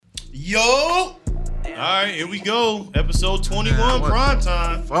Yo! All right, here we go. Episode 21, prime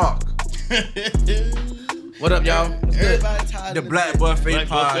time. Fuck. What up, y'all? The Black Buffet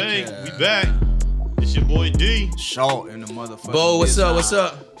Podcast. We back. It's your boy D. Short in the motherfucker. Bo, what's up? What's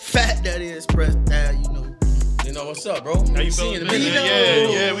up? Fat that is pressed down, you know. You know what's up, bro? How you feeling?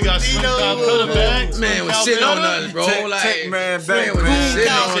 Yeah, we got Slim Top Cutter back. Man, was shitting on us, bro. Tech man back.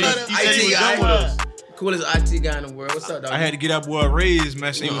 IT guy. Coolest IT guy in the world. What's up, dog? I had to get that boy raised,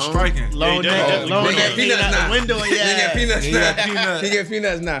 man. So he was striking. Long neck. They get peanuts now. Window, He get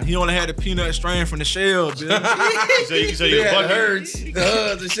peanuts now. He only had the peanut strain from the shell, bitch. You say he was bucking? Herds,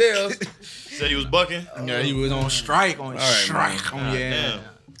 the shells. Said he was bucking? Yeah, he was on strike. Strike. Damn.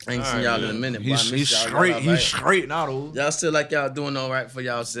 I ain't seen y'all in a minute. He's straight. He's straight now, though. Y'all still like y'all doing all right for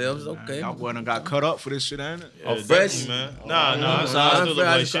yourselves? Okay. Y'all boy got cut up for this shit, ain't it? Yeah, fresh? Man. Nah, I still look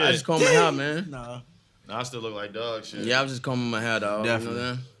like shit. I just comb my hair, man. Nah, I still look like dog shit. Yeah, I was just combing my hair, dog. Definitely.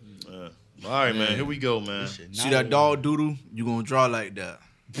 You know that? All right, man. Here we go, man. See that dog doodle? You gonna draw like that.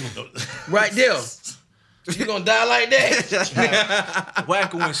 Right there. You gonna die like that?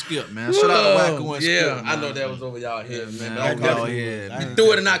 Wacko and Skip, man. Shout out to Wacko and Skip. Yeah, man. I know that was over y'all head, man. You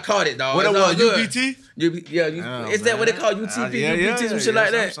threw it and I caught it, dog. What it was, UPT? Is that what they call UTP? UPT, some shit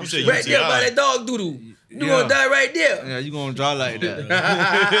like that. Some shit right UTI. there by that dog doodle. You gonna die right there. Yeah, you gonna draw like that.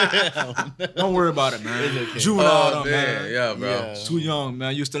 Don't worry about it, man. Okay. Juvenile, man. Yeah, bro. Yeah. Too young,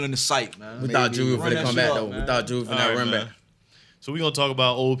 man. You still in the sight, man. We thought Drew was gonna come back, though. We thought Drew was gonna run back. So we gonna talk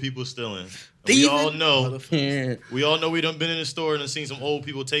about old people stealing. We all know we done been in the store and done seen some old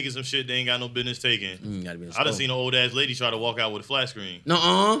people taking some shit they ain't got no business taking. I done seen an old ass lady try to walk out with a flat screen.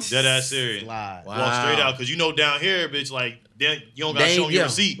 Dead ass serious. Wow. Walk straight out, cause you know down here, bitch, like you don't gotta show your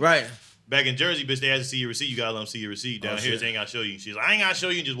receipt. Right. Back in Jersey, bitch, they had to see your receipt. You gotta let them see your receipt. Down here, they ain't gotta show you. She's like, I ain't gotta show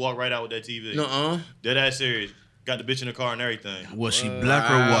you. Just walk right out with that TV. Dead ass serious. Got the bitch in the car and everything. Was she black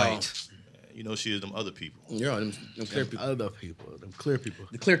or white? You know she is them other people. Yeah, them clear people. Other people. Them clear people.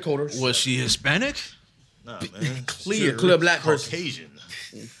 The clear coders. Was she Hispanic? Nah, man. Clear black person. Caucasian.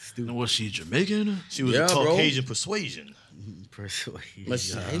 Was she Jamaican? She was a Caucasian persuasion.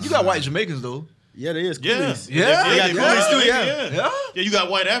 You got white Jamaicans, though. Yeah, there is. Yeah. Yeah, you got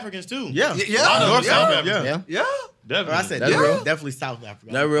white Africans, too. Yeah. North, South Africa. Yeah. Definitely. I said definitely South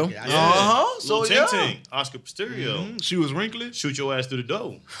Africa. That real? So Ting, Oscar Pisterio. She was wrinkly. Shoot your ass through the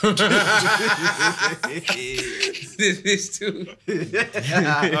door. This too. All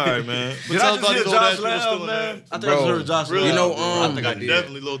right, man. Did I just hear Josh Loud, man? I think I heard Josh Loud. You know, I think I did.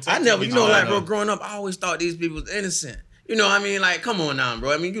 Definitely little Ting. I never, like, bro, growing up, I always thought these people was innocent. You know what I mean? Like, come on now,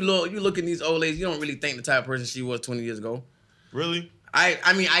 bro. I mean, you look at these old ladies, you don't really think the type of person she was 20 years ago. Really?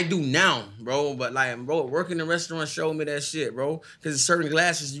 I mean, I do now, bro. But like, bro, working in the restaurant showed me that shit, bro. Because certain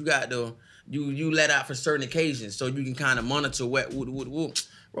glasses you got to you let out for certain occasions, so you can kind of monitor what. Bro,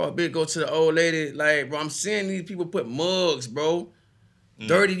 bitch, go to the old lady. Like, bro, I'm seeing these people put mugs, bro.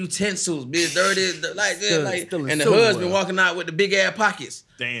 Dirty utensils, bitch. Dirty, like that, and the husband walking out with the big ass pockets.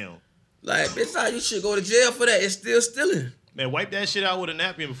 Damn. Like, bitch, you should go to jail for that. It's still stealing. Man, wipe that shit out with a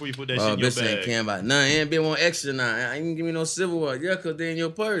napkin before you put that shit in your bitch bag. Ain't caring about nothing. Ain't been one extra now. I ain't give me no silverware. Yeah, because they in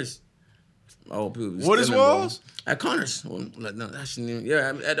your purse. Old people. What this was? At Connors. Well, no, that shouldn't even.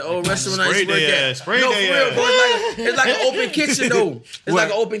 Yeah, at the old restaurant I used to work at. Spray no, for real, bro. It's like an open kitchen, though. It's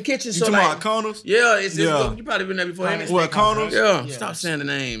like an open kitchen. So, you like, talking about Connors? Yeah, you probably been there before. What, Connors? Yeah. Stop saying the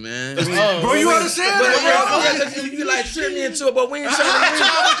name, man. Bro, you understand that, bro? You like tripped me into it, but we ain't trying to.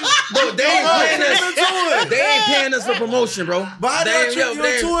 Bro, they ain't paying us. They ain't paying us for promotion, bro. But I didn't trip you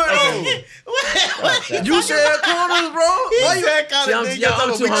into it, though. You said Connors, bro. Why you had Connors?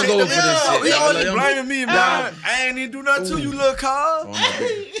 I'm too hungover for this shit. You always blaming me, man. I ain't even do nothing to you, little car.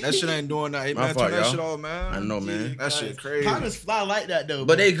 That shit ain't doing nothing, man. Turn that shit off, man. I know, man. That shit crazy. Connors fly like that, though.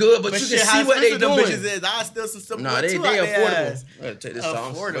 But they good, but you can see what they doing. I still some Nah, they affordable. Take this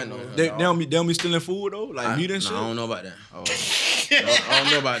off. They don't be stealing food, though? Like meat and shit? I don't know about that. I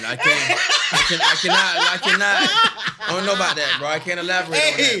don't know about that. I cannot. I don't know about that, bro. I can't elaborate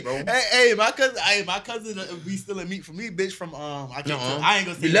on that, bro. Hey, my cousin be stealing meat from me, bitch. From I ain't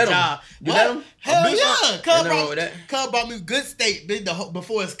gonna say you let the job. You let him? Hell yeah. Cub brought me good steak, bitch,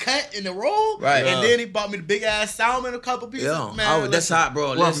 before it's cut in the roll. Right. And then he bought me the big ass salmon, a couple pieces. Yeah. Man, that's hot,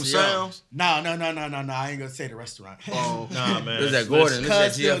 bro. Welcome, Sam's. No. I ain't gonna say the restaurant. Oh, nah, man. Is that Gordon? Is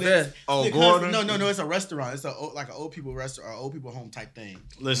that GFS? Oh, Gordon? No. It's a restaurant. It's like an old people restaurant, or old people home type thing.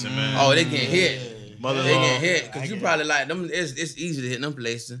 Listen, man. Oh, they getting hit. Mother-in-law. They getting hit because you probably like them. It's easy to hit them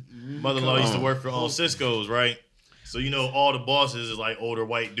places. Mother-in-law used to work for Cisco's, right? So, you know, all the bosses is like older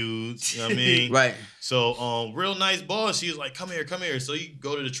white dudes. You know what I mean? Right. So, real nice boss. He was like, come here. So you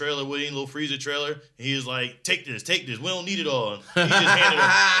go to the trailer with him, little freezer trailer. And he was like, take this. We don't need it all. He just handed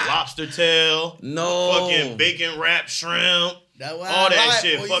her lobster tail. No. Fucking bacon wrapped shrimp. All that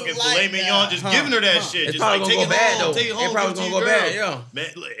shit, fucking filet mignon, just giving her that shit. It's just like take it home, take it home. It's probably gonna go bad, yeah. Man,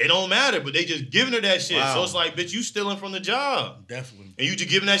 it don't matter, but they just giving her that shit. Wow. So it's like, bitch, you stealing from the job. Definitely. And you just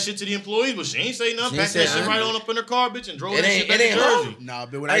giving that shit to the employees, but she ain't say nothing. Packed that shit right on up in her car, bitch, and drove that shit back to Jersey. Nah,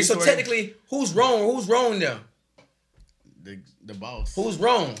 but when so technically, who's wrong? Who's wrong there? The boss. Who's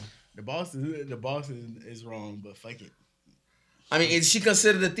wrong? The boss is wrong, but fuck it. I mean, is she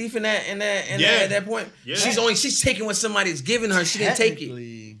considered a thief at that point? Yeah. She's taking what somebody's giving her. She didn't take it.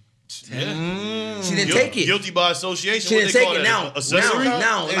 Yeah. She didn't take it. Guilty by association. She didn't take it. Accessory?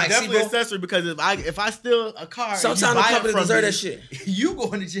 Now, it's like, definitely accessory because if I steal a car, sometimes the companies deserve that shit. You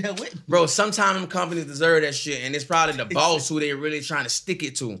going to jail with me, bro. Sometimes them companies deserve that shit, and it's probably the boss who they really trying to stick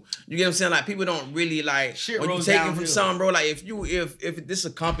it to. You get what I'm saying? Like people don't really like shit when you taking from something, bro. Like if this is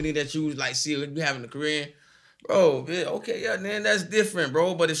a company that you like see you having a career in, bro. Okay, yeah, then that's different,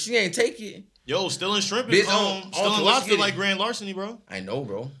 bro. But if she ain't take it. Yo, stealing shrimp is stealing lobster like grand larceny, bro. I know,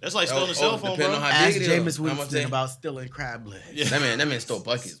 bro. That's like stealing a cell phone, bro. Ask Jameis Winston about stealing crab legs. Yeah. That man stole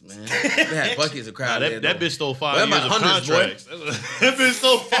buckets, man. They had buckets of crab legs. That bitch stole 5 years of contracts. That bitch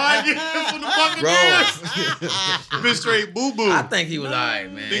stole 5 years from the fucking bro. Bitch straight boo-boo. I think he was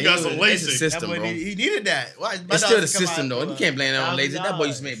alright, man. He got some LASIK. System, bro. He needed that. It's still the system, though. You can't blame that on LASIK. That boy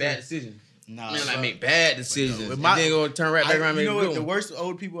used to make bad decisions. Nah, man, like make bad decisions. And then go turn right back around and make good. The worst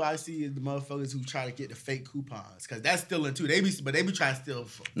old people I see is the motherfuckers who try to get the fake coupons. Cause that's stealing too. They be trying to steal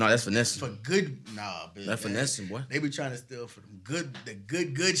no, that's finessing. For good bitch. That's finessing, boy. They be trying to steal for the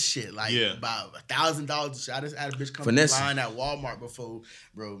good shit. Like about $1,000. I just had a bitch come to line at Walmart before,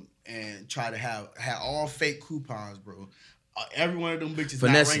 bro, and try to have all fake coupons, bro. Every one of them bitches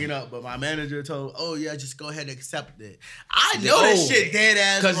not ringing up, but my manager told, "Oh yeah, just go ahead and accept it." I know that shit dead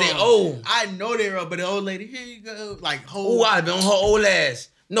ass because they owe. I know they owe, but the old lady, here you go, like whole. I'd been on her old ass.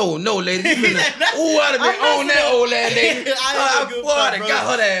 No, lady. I'd have been on that old ass lady. I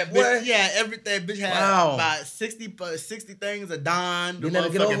got her that, boy. Bitch, yeah, everything. Bitch had about 60 things, a dime. You never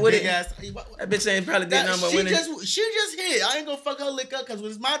get over with it. That bitch ain't probably did nothing but winning. She just hit. I ain't gonna fuck her lick up because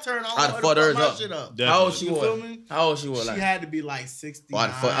when it's my turn, I don't want her to fuck my shit up. How old she was? She had to be like 60.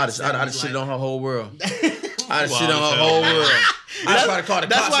 I'd have shit on her whole world. I'd shit on her whole world. I try to call the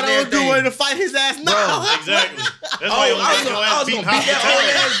cops. That's why I don't do wanting to fight his ass now. Exactly. That's why I was gonna beat that old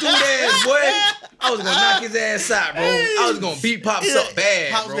ass dude ass, boy. I was gonna knock his ass out, bro. I was gonna beat Pops up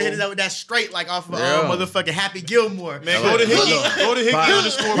bad, Pops bro. Hit his out with that straight like off of motherfucking Happy Gilmore. Man, go to Hickey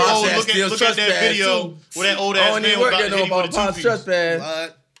underscore Bo. Look at that video with that old ass man about to hit you with a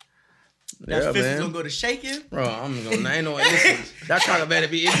 2-piece. That fist is gonna go to shaking. Bro, I ain't no listen. That talk about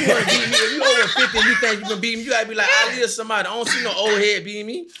it. If you wanna beat me, if you over 50 and you think you can beat me, you gotta be like, I live somebody. I don't see no old head beating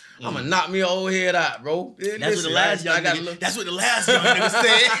me. I'm gonna knock me an old head out, bro. That's what the last young nigga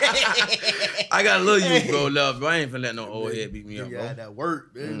said. I got a little you, bro, love, bro. I ain't finna let no old head beat me up, bro. Yeah, that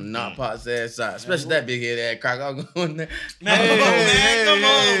work, man. Knock Pot's ass out. Especially that big head ass crack. I'm going there. Come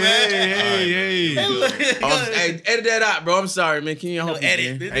on, man. Hey, edit that out, bro. I'm sorry, man. Can you help me,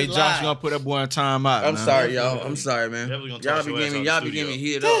 edit? Hey, Josh, you gonna put that boy in time out. I'm sorry, y'all. I'm sorry, man. Y'all be getting me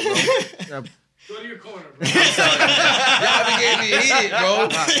heated up, bro. Go to your corner, bro. I'm sorry. Y'all be getting me heated, bro.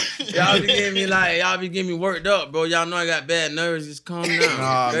 Y'all be getting me worked up, bro. Y'all know I got bad nerves. Just calm down.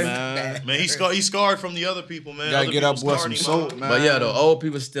 Nah, okay? Man, he's scarred from the other people, man. Gotta get up with some soap, man. But yeah, the old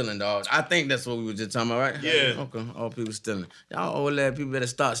people stealing, dog. I think that's what we were just talking about, right? Yeah. Okay, old people stealing. Y'all old ass people better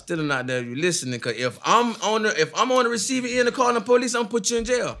start stealing out there if you listening, cause if I'm on the receiving end of calling the police, I'm gonna put you in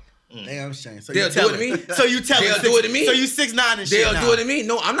jail. Damn shame. So they'll do it to me. So you tell they'll do it to me. So you 6'9" and shit. They'll do it to me.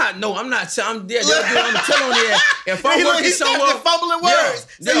 No, I'm not. They'll do it. I'm tell on their ass. If I'm working somewhere, fumbling words.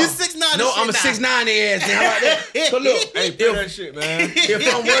 So you 6'9". No, I'm a 6'9" their ass. How about that? So look, hey, play that shit, man.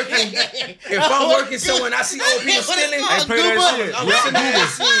 If I'm working somewhere and I see old people stealing, hey, play that shit. I'm gonna send that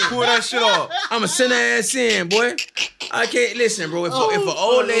ass in. Pull that shit off. I'm gonna send that ass in, boy. I can't listen, bro. If an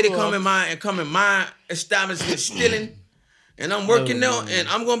old lady come in my establishment stealing. And I'm working there, and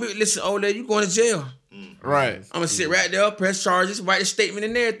I'm gonna be old lady, you going to jail. Right. I'm gonna sit right there, press charges, write a statement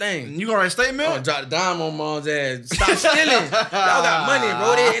and everything. You gonna write a statement? I'm gonna drop the dime on mom's ass. Stop stealing. Y'all got money,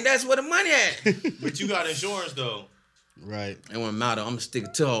 bro. And that's where the money at. But you got insurance though. Right. It won't matter. I'm gonna stick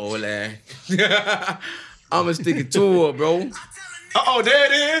it to her, old ass. I'm gonna stick it to her, bro. Uh-oh, there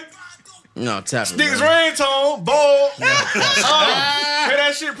it is. No, tap it. Sticks ringtone, bold. Play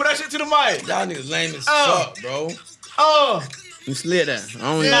that shit, put that shit to the mic. Y'all niggas lame as fuck, bro. He slid that. I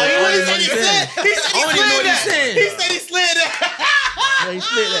don't even know what he said. He said he slid that. Yeah, he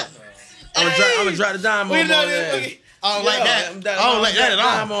slid that. I'm gonna drop the dime on mom's ass. I don't like that. I don't like that at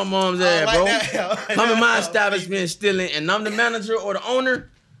all. Dime on mom's ass, bro. Come in my establishment stealing, and I'm the manager or the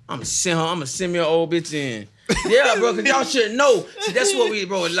owner. I'm gonna send me an old bitch in. Yeah, bro, cause y'all should know. See, that's what we,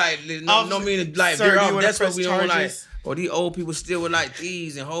 bro. Like, no mean to like veer off. That's what we don't like. Bro, these old people still were like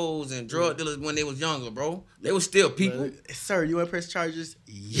thieves and hoes and drug dealers when they was younger, bro. They were still people. Sir, you want to press charges?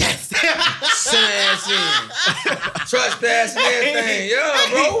 Yes. Send ass in. Trespass and everything. Yeah,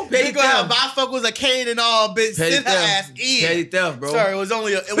 bro. Petty theft. Bifocals, a cane and all, bitch. Send her ass in. Petty theft, bro. Sir, it was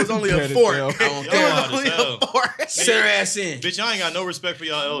only a fork. I don't care. It was only a fork. Send her ass in. Bitch, I ain't got no respect for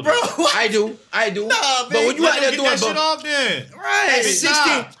y'all elders. Bro, I do. Nah, but when you out there doing that shit off then. Right. At 60,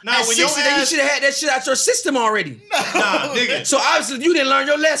 at 60 you should have had that shit out your system already. Nah, nigga. So obviously you didn't learn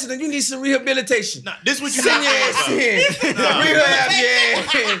your lesson and you need some rehabilitation. Nah, this what you send your ass in. Rehab your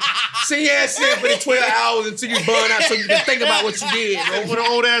ass. Send your ass in for the 12 hours until you burn out so you can think about what you did, bro. Put an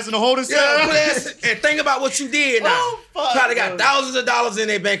old ass in the holding cell. Yeah, put ass and think about what you did now. Oh, fuck. Probably got thousands of dollars in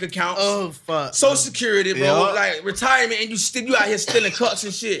their bank accounts. Oh, fuck. Social Security, bro. Like retirement, and you out here stealing cuts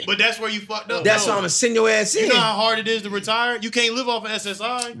and shit. But that's where you fucked up. That's why I'm gonna send your ass in. You know how hard it is to retire? You can't live off of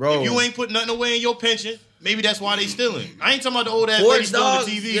SSI. Bro. If you ain't put nothing away in your pension, maybe that's why they stealing. I ain't talking about the old ass lady stealing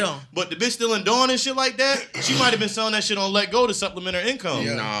the TV, but the bitch stealing Dawn and shit like that, she might have been selling that shit on Let Go to supplement her income.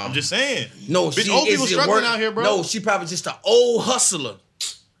 Yeah. Nah. I'm just saying. No, bitch, old people struggling out here, bro. No, she probably just an old hustler.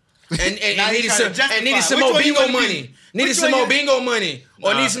 And needed some more bingo money. Needed some more bingo money.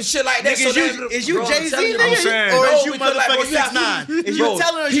 Or need some shit like that. Is you Jay-Z, nigga? Or is you motherfucking 6ix9ine? Is you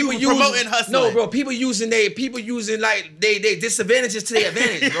telling us you promoting hustling? No, bro. People using like they disadvantages to their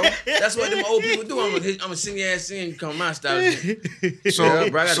advantage, bro. That's what them old people do. I'm gonna send your ass in, come my style. So, yeah,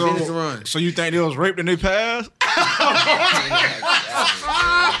 bro, I got business to run. So you think they was raped in their past?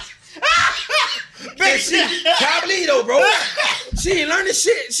 She probably though, bro. She ain't learning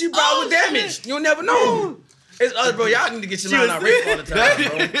shit. She brought with damage. You'll never know. It's us, bro. Y'all need to get your mind out rape all the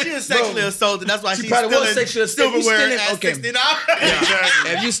time, bro. She is sexually assaulted. That's why she's probably was sexually assaulted. Silverware at 69.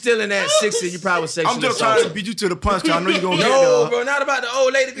 If you still in that 60, you probably was sexually assaulted. I'm just trying to beat you to the punch. I know you're gonna get No, bro, not about the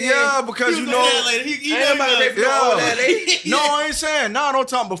old lady. Yeah, because you know. He ain't about to rape the old lady. No, I ain't saying. No, don't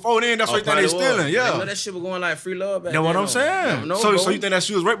talk before then. That's what they stealing. Yeah. That shit was going like free love back then. That's what I'm saying. So you think that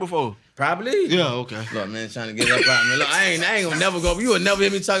she was raped before? Probably. Yeah, okay. Look, man, trying to get up out me. Look, I ain't gonna never go. You will never hear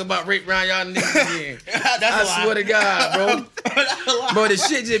me talk about rape around y'all niggas again. I swear to God, bro. Bro, the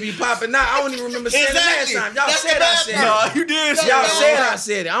shit just be popping out. I don't even remember saying it last time. Y'all said I said it. No, you did. Y'all said I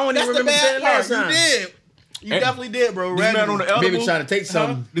said it. I don't even remember saying it last time. You did. You definitely did, bro. This man on the edible. Baby trying to take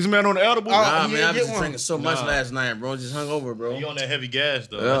something. This man on the edible. Nah, man, I was drinking so much last night, bro. Just hung over, bro. You on that heavy gas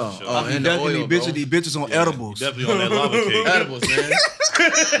though? Yeah. Oh, and definitely these bitches on edibles. Definitely on that lava cake. Edibles, man.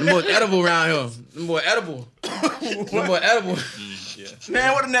 Them boy edible around here. Them boy edible. Yeah.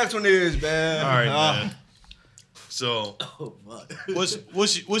 Man, what the next one is, man? All right, man. So,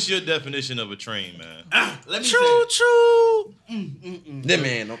 what's your definition of a train, man? Let me True. That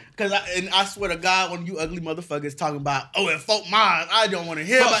man, because I swear to God, when you ugly motherfuckers talking about in Fort Myers, I don't want to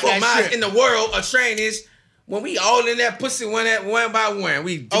hear about that shit. In the world, a train is when we all in that pussy one by one.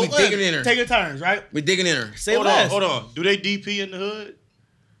 We digging in her, taking turns, right? We digging in her. Hold on. Do they DP in the hood?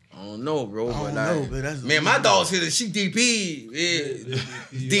 I don't know, bro. I don't know, but that's man, my dog's here. She DP,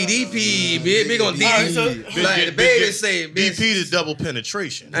 DDP, big on DP. Like the baby say, DP is double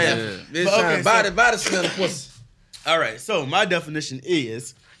penetration. Yeah. Bitch, buy the smell of pussy. All right, so my definition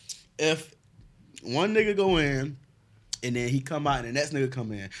is if one nigga go in and then he come out and the next nigga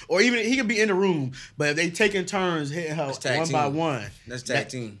come in, or even he could be in the room, but if they taking turns hitting her one by one, that's tag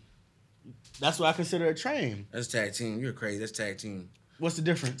team. That's what I consider a train. That's tag team. You're crazy. That's tag team. What's the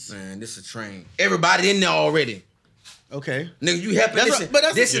difference? Man, this is a train. Everybody in there already. Okay. Nigga, you helping. Listen,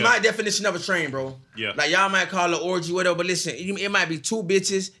 this is my definition of a train, bro. Yeah. Like, y'all might call it orgy, whatever, but listen, it might be 2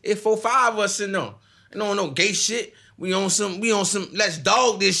 bitches. It's 4, 5 of us in there. No gay shit. We on some, let's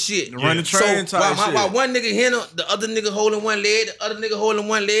dog this shit. Run the train type shit. While one nigga here, the other nigga holding one leg, the other nigga holding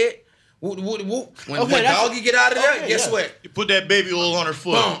one leg. Whoop, whoop, whoop. When doggy get out of there, guess what? You put that baby oil on her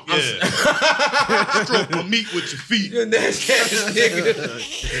foot. Boom. Yeah. Stroke my meat with your feet. You're nasty ass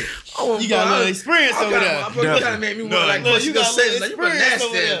nigga. You got a little experience over there. I'm trying to make me want like you got experience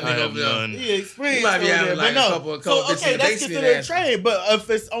over there. I have none. Yeah, experience. You might be having like a couple okay, that's considered a train. But if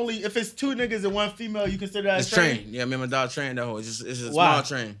it's 2 niggas and 1 female, you consider that a train? Yeah, me and my dog trained that whole. It's a small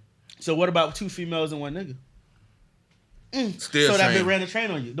train. So what about 2 females and 1 nigga? Still so that bitch ran the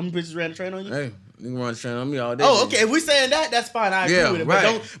train on you. Them bitches ran the train on you? Hey, You run train on me all day. Oh, okay. If we saying that, that's fine. I agree with it.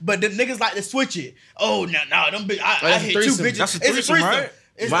 Right. But the niggas like to switch it. Oh, no, them bitches. I hit two bitches. That's a threesome, right?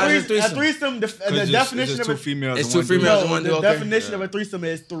 A threesome. The definition of two females. It's two females. The definition of a threesome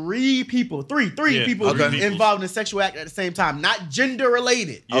is three people. Three people involved in a sexual act at the same time, not gender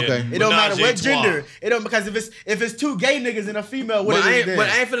related. Okay, it don't matter what gender. It don't because if it's two gay niggas and a female, what is it? But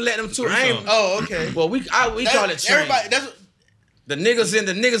I ain't finna let them two. Oh, okay. Well, we call it train. Everybody. That's. The niggas in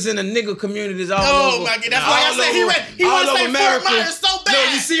the nigga community is all Oh over. my God, that's why I said he want to say Fort Myers so bad.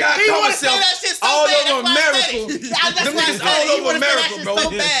 No, you see how he want to say that shit so all bad. over America. That's why I said all over America, bro.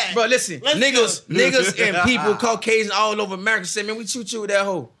 So bad. Bro, listen, niggas and people, Caucasian all over America say, man, we choo with that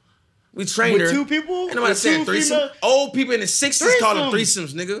hoe. We trained her. With two people? Ain't nobody saying threesome. Old people in the 60s call them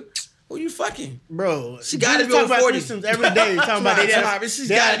threesomes, nigga. Who you fucking? Bro, she gotta be over 40. Threesomes every day. Talking about she's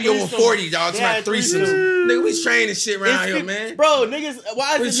gotta be over 40, dog. Talking about threesomes. Nigga, we training shit around here, man. Bro, niggas,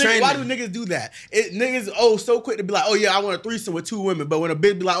 why do niggas do that? Niggas, so quick to be like, oh yeah, I want a threesome with two women. But when a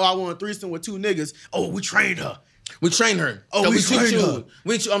bitch be like, oh, I want a threesome with two niggas, oh, we trained her. We trained her. Oh, we trained her.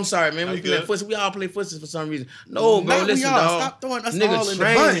 I'm sorry, man. We play footsie. We all play footsie for some reason. No, bro, listen, dog. Stop throwing us niggas all in the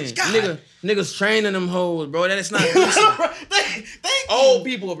bunch. Niggas training them hoes, bro. That is not threesome. Old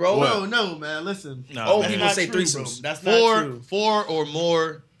people, bro. No, man. Listen. Old people say threesomes. That's not true. 4 or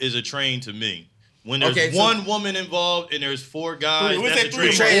more is a train to me. When there's one woman involved and there's 4 guys, that's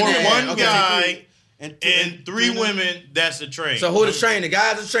a train. Or one guy and 3 women, that's a train. So who the train? The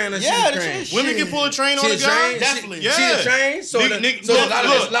guys are trained. Yeah, the train. Women can pull a train on a guy. Definitely. She the train. So a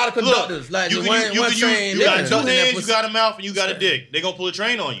lot of conductors. Like one train. You got 2 hands, you got a mouth, and you got a dick. They gonna pull a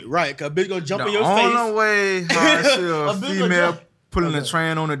train on you. Right? Cause a bitch gonna jump in your face. The only way I see a female pulling a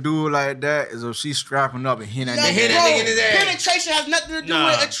train on a dude like that is if she's strapping up and hitting that nigga in his ass. Penetration has nothing to do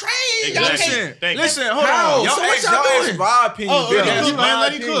with a train. Listen, hold on. Y'all ask my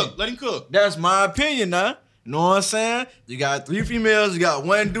opinion. Let him cook. That's my opinion, now. You know what I'm saying? You got 3 females, you got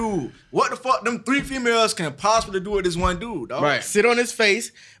 1 dude. What the fuck them 3 females can possibly do with this 1 dude, dog? Right. Sit on his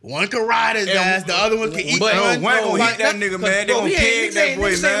face. One can ride his ass, the other one can eat. But one gonna hit that nigga, man. They gonna peg that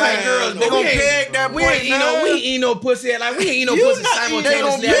boy, man. They gonna peg that boy, man. We ain't eating no pussy. Like, we ain't eating no pussy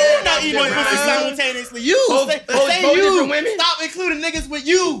simultaneously. You're not eating no pussy simultaneously. Say you. Stop including niggas with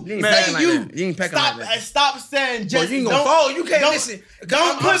you. Say you. You ain't pecking like that. Stop saying just. You ain't gonna fall. You can't listen.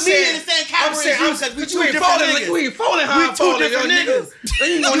 Don't put me in the same category as you because we two different niggas. You ain't falling how I fall. We 2 different niggas. You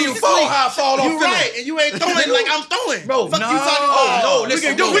ain't gonna even fall how I fall off. You right, and you ain't throwing like I'm throwing. Bro, fuck you talking about? No,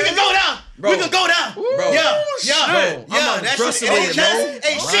 listen. We can go down. Bro. We can go down. Bro. Yeah. That shit ain't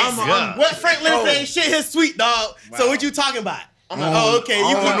shit. What Frank Leonard ain't shit his sweet dog. So what you talking about? Okay.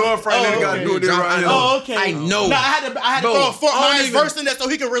 You don't know if Frank Leonard got to do this right here. Oh, okay. I know. No, I had to throw a Fort Myers verse in there so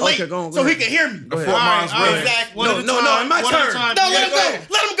he can relate, so he can hear me. Fort Myers verse. Exactly. No, my turn. No,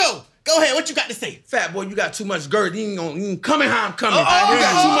 let him go. Go ahead. What you got to say? Fat boy, you got too much girth. You ain't coming how I'm coming. You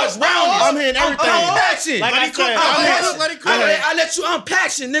got too much roundness. I'm hearing everything. Unpatching. Like I said, let it cook. I let you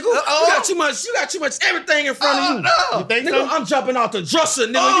unpatching, nigga. You got too much everything in front of you. You think nigga, so? I'm jumping off the dresser,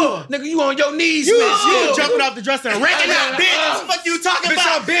 nigga. Nigga, you on your knees, bitch. You jumping off the dresser and wrecking out, bitch. What you talking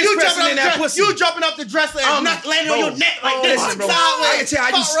about? You jumping in that pussy. You jumping off the dresser and landing on your neck like this. I can tell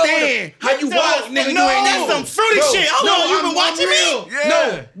how you stand, how you walk, nigga. You ain't that's some fruity shit. Hold on, you been watching me?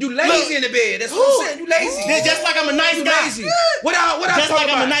 No, you lazy in the bed. That's what I'm saying. You lazy. Just like I'm a nice guy. Lazy. What I just talking like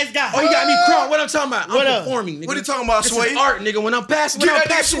about? I'm a nice guy. Oh, you got me crunk. What I'm talking about? What I'm performing, nigga. What you talking about, Sway? Sway? This is art, nigga. When I'm passing,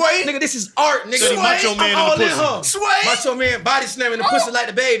 nigga, this is art, nigga. Sway. Macho Man I'm all in the in her. Sway. Macho Man body slamming the pussy like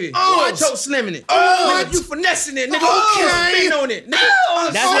the baby. I choke slamming it. Nigga, you finessing it, nigga. Spin on it,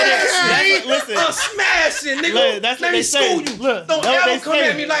 nigga. That's what listen. I'm smashing, nigga. Let me school you. Don't ever come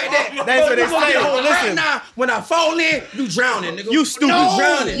at me like that. That's what they say. Right now, when I fall in, you drowning, nigga. You stupid. You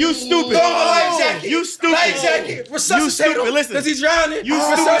drowning. You stupid. Life jacket. You stupid. Life jacket. Resuscitate him. Listen. Cause he's drowning. You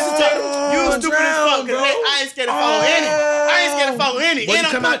stupid. You stupid as fuck. Cause I ain't scared to follow any. I ain't scared to follow any. And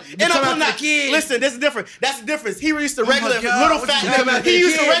I'm pulling out. Listen, this is different. That's the difference. He used to regular little fat niggas. He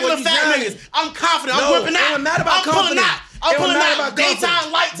used to regular fat niggas. I'm confident. I'm whipping out. I'm pulling out. I'm pulling out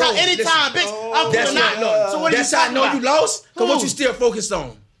daytime, lights out, anytime, bitch. I'm pulling out. So what are you talking about? That's how I know you lost. Cause what you still focused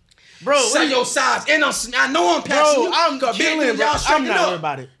on? Bro, say your size. And I know I'm passing. Bro, I'm killing, bro. I'm not worried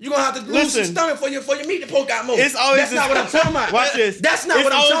about it. You're going to have to lose some stomach for your meat to poke out more. It's always That's not what I'm talking about. Watch this. That's not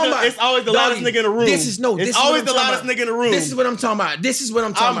what I'm talking about. It's always the loudest nigga in the room. It's always the loudest nigga in the room. This is what I'm talking about. This is what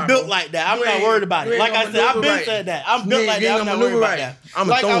I'm talking about. I'm built like that. I'm not worried about it. Like I said, I've been said that. I'm built like that. I'm not worried about that. I'm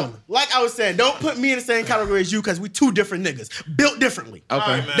a thorn. Like I was saying, don't put me in the same category as you because we 2 different niggas. Built differently.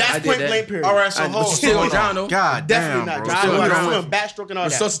 Okay. That's point blank period. All right, so hold on. God damn, definitely not. I'm doing backstroking all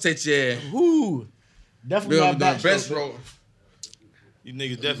that. Resuscitate your ass. Ooh. Definitely not backstroking. Best roll. You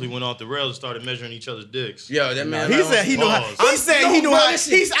niggas definitely went off the rails and started measuring each other's dicks. Yo, that man. He said he knew how. He said he knew how. I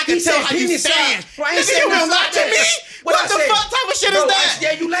can tell how you stand. Nigga, you been watching me? What the fuck type of shit is that?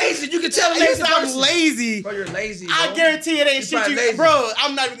 Yeah, you lazy. You can tell the lazy. I'm lazy. Bro, you're lazy. Bro. I guarantee it ain't shit you. Bro,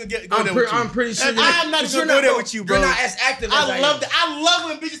 I'm not even gonna go there with you. I'm pretty sure. I'm not even gonna go there with you, bro. You're not as active as I am. I love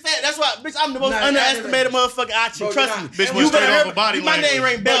when bitches say that. That's why, bitch, I'm the most underestimated motherfucker out here. Trust me. Bitch, you better my name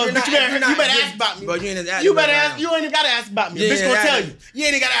ain't bells, but you better ask about me. Bro, you ain't as active. You better ask. You ain't even gotta ask about me. Bitch gonna tell you. You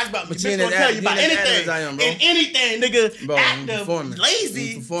ain't gotta ask about me. Bitch gonna tell you about anything. And anything, nigga. Active,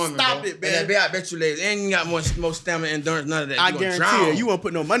 lazy. Stop it, man. I bet you lazy. And you got more stamina, endurance, none of that. I guarantee you. You won't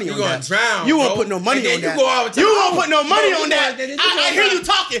put no money on that. You gonna drown. You won't put no money on that. You won't put no money on that. I hear you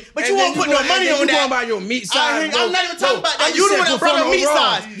talking, but you won't put no money on that. You going by your meat size. I'm not even talking about that. You the one that brought up meat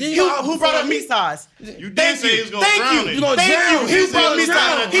size. Who brought up meat size? You did say he was gonna drown it. You gonna drown. He brought meat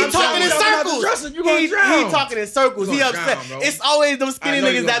size. He talking in circles. You gonna drown. He talking in circles. He upset. It's always those skinny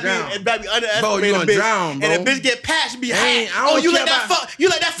niggas that be underestimated a bitch. And a bitch get patched, be high. Oh, you let that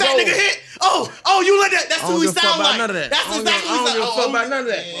fat nigga hit. Oh, you let that. That's who he sound like. That's exactly who he sound like. I don't give a fuck about none of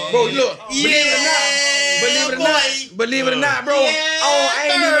that. Bro, look. Believe it or not, bro.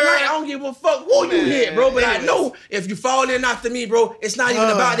 I don't give a fuck who you hit, bro. But I know if you fall in after me, bro, it's not even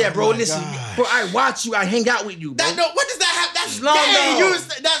about that, bro. Listen, bro, I watch you. I hang out with you, bro. What does that have? That's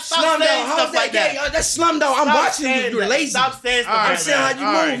Slumdog. That's Slumdog. Stuff like that. That's Slumdog. I'm watching you. You're lazy. Stop saying stuff. I'm saying how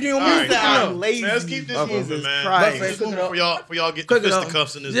you move. You don't move that. I'm lazy. Let's keep this moving, man. For y'all get the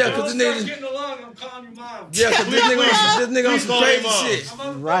fisticuffs in this. Yeah, because the niggas getting along. I'm calling your mom. Yeah, because this nigga on some crazy shit.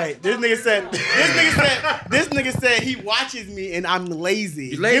 Right. This nigga said he watches me and I'm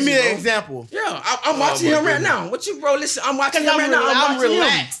lazy. Lazy, give me an bro. example. Yeah, I'm watching him right now. What you, bro? Listen, I'm watching him right now. I'm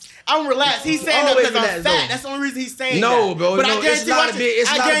relaxed. I'm relaxed. He's saying that because I'm fat. That's the only reason he's saying that. No, bro. But I guarantee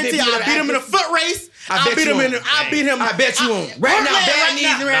I beat him in a foot race. I beat him. I bet you won't. Right now, bad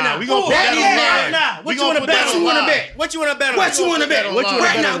knees right now. We gonna put that right now. What you want to bet? What you want to bet? What you want to bet? What you want to bet?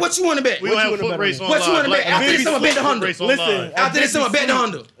 Right now, what you want to bet? We gonna have a foot race on. What you want to bet? After this, I'm gonna bet the Honda. Listen, after this, I'm gonna bet the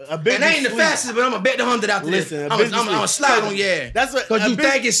Honda. And I ain't the fastest, but I'm gonna bet the Honda after this. I'm gonna slide on your ass. That's what. Because you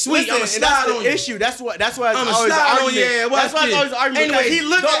think it's sweet. I'm gonna slide on you. Issue. That's why. That's why I'm gonna slide on you. That's why it's always argument. Anyway, he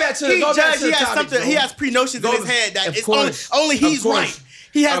looked at. He has something. He has pre-notions in his head that it's only he's right.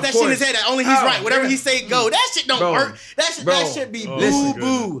 He has that shit in his head that only he's right. Whatever he say, go. That shit don't work. That shit be boo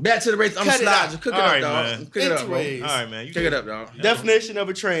boo. Back to the race. I'm sliding. Cook it up, dog. Cook it up, bro. All right, man. Cook it up, dog. Definition of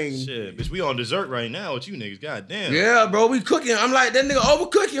a train. Shit, bitch. We on dessert right now with you niggas. Goddamn. Yeah, bro. We cooking. I'm like, that nigga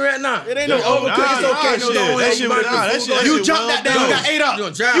overcooking right now. It ain't no overcooking. It's okay. You jumped out there, you got 8 up.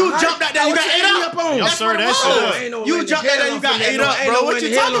 You jumped out there, you got 8 up. Y'all serve that shit up. You jumped out there, you got 8 up, bro. What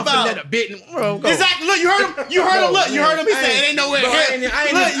you talking about? Exactly. Look, you heard him. You heard him. Look, you heard him. He said it ain't nowhere here.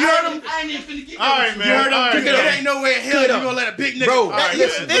 Look, you heard him. I ain't even finna get all right, man. You heard him. It ain't nowhere in hell. You gonna let a big nigga. Bro,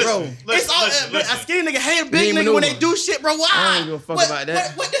 listen. A skinny nigga hate a big nigga when they do shit, bro. Why? I don't give a fuck about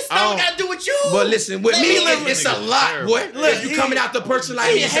that. What this stuff got to do with you? But listen, with me, it's a lot, boy. Look, you coming out the person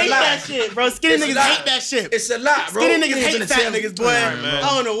like me, it's a lot. That shit, bro. Skinny niggas hate that shit. It's a lot, bro. Skinny niggas hate fat niggas, boy.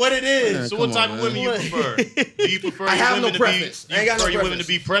 I don't know what it is. So what type of women you prefer? Do you prefer your women to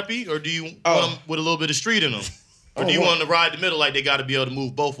be preppy, or do you want them with a little bit of street in them? Or do you want them to ride the middle like they got to be able to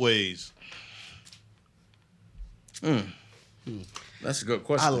move both ways? That's a good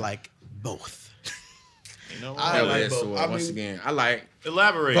question. I like both. You know, I like both. Once again, I like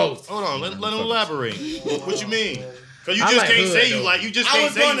elaborate. Both. Hold on, let him elaborate. What you mean? Because you just can't say you like. You just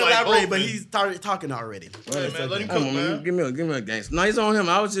can't say you like. I was going to elaborate, but he started talking already. Hey, man, let him cook, man. Give me a gangster. No, he's on him.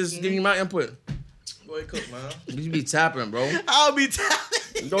 I was just giving you my input. Go ahead, cook, man. You be tapping, bro. I'll be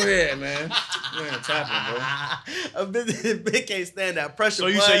tapping. Go ahead, man. Go ahead, tapping, bro. A big can't stand that pressure. So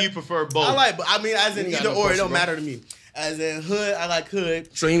you say you prefer both? I like, I mean, as in either or, it don't matter to me. As in hood, I like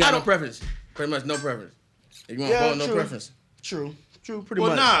hood. So you got no preference? Pretty much no preference. If you want both, no preference. True, pretty Well,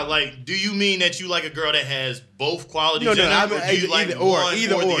 much. nah, like, do you mean that you like a girl that has both qualities No, in her, I or mean, do you like one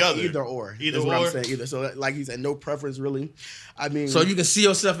either or the other? Either or. That's what I'm saying. Either. So, like he said, no preference really. I mean. So you can see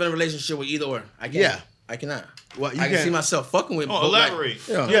yourself in a relationship with either or? I can't. Yeah. I cannot. Well, I can see myself fucking with. Oh, elaborate.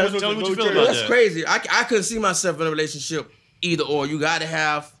 Like, yeah, tell me what you feel about that. That's crazy. I couldn't see myself in a relationship either or. You got to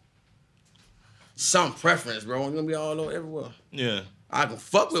have some preference, bro. You're gonna be all over everywhere. Yeah. I can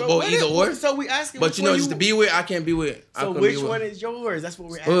fuck with both either or. So we asking. But you know, just to be with, I can't be with. So which one is yours? That's what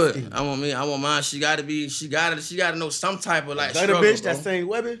we're asking. I want mine. She got to know some type of like. That a bitch that sang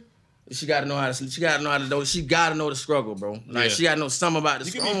Webby. She gotta know how to. She gotta know the struggle, bro. Like she gotta know something about the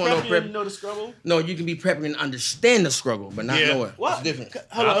struggle. You can be preppy and know the struggle. No, you can be preppy and understand the struggle, but not know it. What? It's different.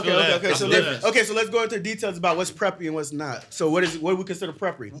 Okay. So let's go into details about what's preppy and what's not. So what do we consider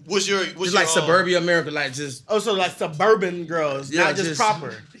preppy? What's your like suburbia America, like just so like suburban girls, not just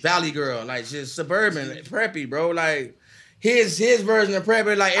proper valley girl, like just suburban preppy, bro. Like his version of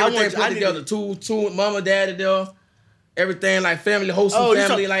preppy, like everything put together. Two mama, daddy there. Everything like family, wholesome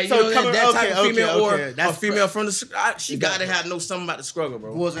family, like you know that type of female or a female from the. She gotta know something about the struggle,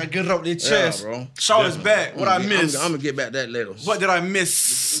 bro. Was I get up their chest, bro? Shoulders back. What I missed? I'm gonna get back that later. What did I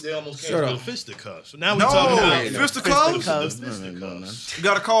miss? They almost came to fisticuffs. So now we talking about fisticuffs. You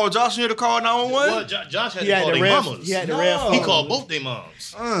gotta call Josh here to call 911. Well, Josh had to call their mamas. He called both their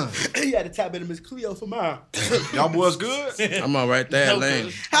moms. He had to tap into Miss Cleo for mine. Y'all boys good? I'm all right there, lame.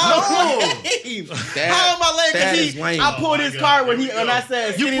 How am I lame? I pulled his card when I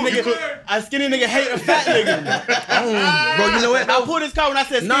said skinny nigga hate a fat nigga. Bro, you know what? I pulled his card when I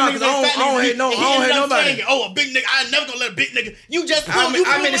said skinny nigga hate fat nigga. I don't hate nobody. Oh, a big nigga. I ain't never gonna let a big nigga. You just. I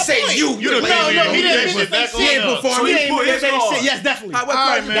meant to say you. He didn't perform. He didn't say shit. Yes, definitely.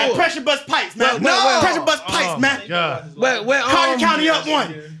 That pressure bust pipes, man. Pressure bust pipes, man. Collier County up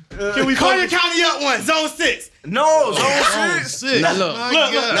one. Can we Collier County up one? Zone 6. No, Zone 6. Now look.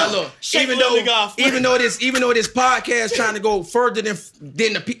 Even though this podcast trying to go further than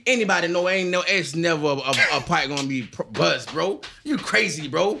anybody know, it's never a pipe gonna be buzzed, bro. You crazy,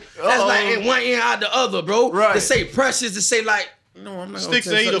 bro. That's like in one ear out the other, bro. Right. To say precious, to say like. No, I'm not Sticks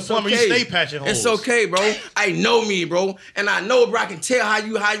say the plumber, you stay patching holes. It's okay, bro. I know me, bro, and I know, bro. I can tell how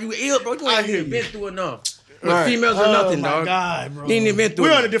you ill, bro. You ain't even been through enough. Right. Females are nothing, dog. God, bro. He ain't even been through.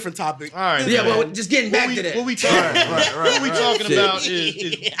 We're on a different topic. All right. Yeah, but just getting back to that. What we talking about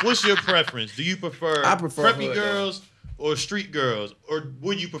is what's your preference? Do you prefer preppy girls or street girls, or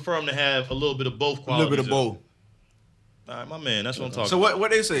would you prefer them to have a little bit of both qualities? A little bit of both. All right, my man. That's what I'm talking. So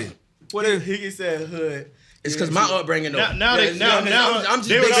what they say? He said hood. It's because my upbringing, though. I'm just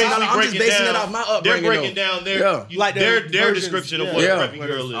basing it off my upbringing. They're breaking down their description of what a preppy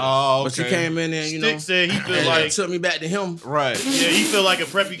girl is. Oh, okay. But she came in there, Stick said he feel like it took me back to him. Right. Yeah, he feel like a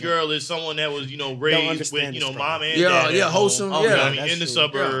preppy girl is someone that was raised with mom and dad. Wholesome. In the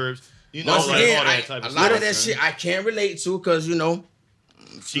suburbs. You know, once again, all that type of stuff. A lot of that shit I can't relate to because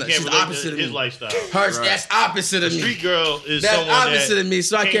she can't relate to his lifestyle. That's opposite of me. Street girl is that's opposite of me,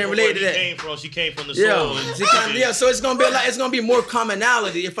 so I can't relate to that. She came from the soul. So it's gonna be more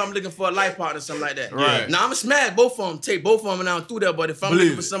commonality if I'm looking for a life partner or something like that. Right. Now I'm smash both of them, take both of them and through there. But if I'm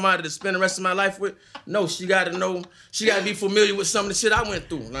looking for somebody to spend the rest of my life with, no, she gotta know. She gotta be familiar with some of the shit I went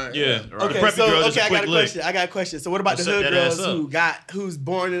through. Right. Okay, so I got a question. So what about the hood girls who's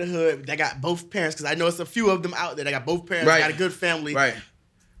born in the hood? They got both parents, because I know it's a few of them out there. They got both parents. Got a good family. Right.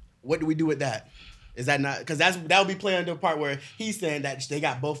 What do we do with that? Is that not because that would be playing the part where he's saying that they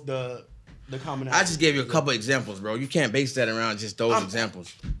got both the commonality. I just gave you a couple examples, bro. You can't base that around just those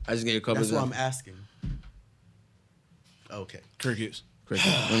examples. I just gave you a couple examples. That's what I'm asking. Okay. Crickets.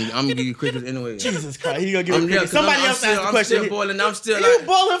 I'm gonna give you crickets anyway. Jesus Christ, he gonna give me crickets. Somebody else asked the question. I'm still boiling. You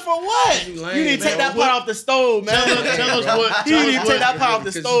boiling for what? You need to take that pot off the stove, man. Tell us what. You need to take that pot off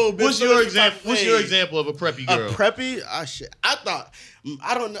the stove. What's your example of a preppy girl? A preppy? Oh shit! I thought.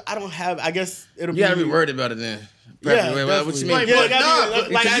 I don't have. I guess it'll be. You gotta be worried about it then. Yeah, what you mean? I agree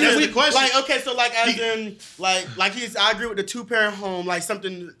with the 2-parent home, like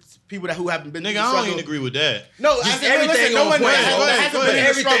something people who haven't been. Nigga, I don't even agree with that. No, everything on point.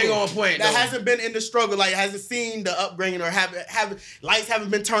 Everything on point. That hasn't been in the struggle, like hasn't seen the upbringing, or lights haven't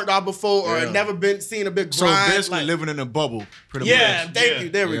been turned off before, or never been seen a big grind. So basically, living in a bubble, pretty much. Thank you.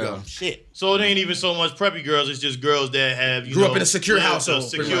 There we go. Shit. So it ain't even so much preppy girls; it's just girls that have grew up in a secure household,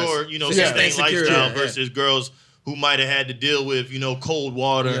 secure, sustained lifestyle versus girls who might have had to deal with, cold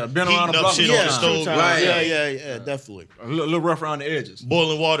water, been around heating up shit on the stove. Yeah, definitely. A little rough around the edges.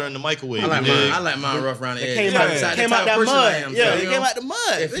 Boiling water in the microwave. I like mine rough around the edges. Came out that mud. It came out the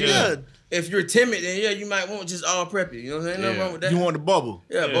mud. If you're timid, then you might want just all preppy. You know what I'm saying? Nothing wrong with that. You want the bubble.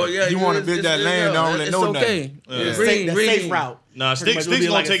 You want to build that lane, don't let know nothing. It's the safe route. Nah, Sticks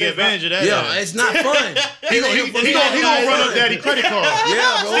gonna take advantage of that. Yeah, it's not fun. He gonna run up daddy credit card.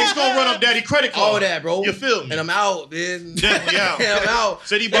 Yeah, bro. Sticks gonna run up daddy credit card. All that, bro. You feel me? And I'm out, man. Definitely out. I'm out.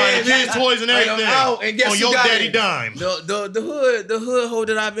 Said he buying kids toys and everything. I'm out. And guess on your daddy dime. The hood hoe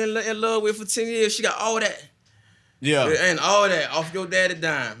that I've been in love with for 10 years, she got all that. Yeah. And all that off your daddy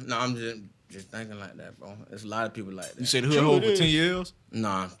dime. No, I'm just Just thinking like that, bro. There's a lot of people like that. You said hood hoe for 10 years?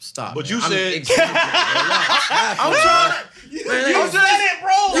 Nah, stop. But man. You said... I'm trying to... You just said it,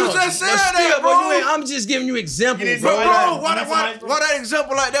 bro. You just said that, bro. I'm just giving you examples, bro. Why that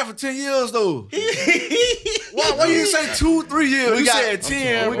example like that for 10 years, though? Why you say 2-3 years? You said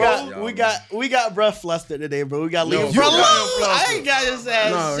 10, bro. We got bruh flustered today, bro. We got leave bro. I ain't got his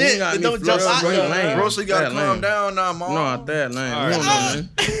ass shit. Don't jump out there. Bro, so you gotta calm down now, mom. No, that lame.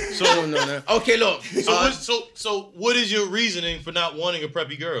 So, okay, look. So what is your reasoning for not wanting a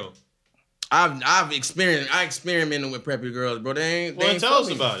preppy girl? I experimented with preppy girls, bro. They ain't tell us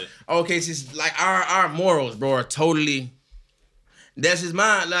about it. Okay, it's just like our morals, bro, are totally. That's just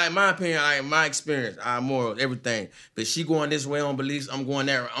my opinion, like my experience, our morals, everything. But she going this way on beliefs, I'm going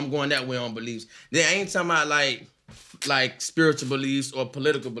that way on beliefs. They ain't talking about like spiritual beliefs or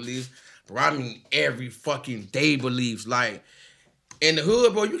political beliefs, bro. I mean every fucking day beliefs. Like in the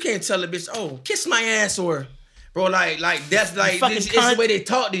hood, bro, you can't tell a bitch, oh, kiss my ass or. Bro, like that's like it's the way they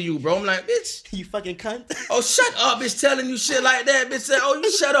talk to you, bro. I'm like, bitch, you fucking cunt. Oh, shut up, bitch, telling you shit like that. Bitch say, oh,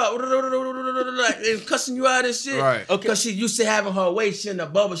 you shut up, and cussing you out and shit. Right. Okay. Because she used to having her way, she in the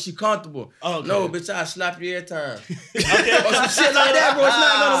bubble, she comfortable. Okay. No, bitch, I slap you every time. Okay. Or some shit like that, bro. It's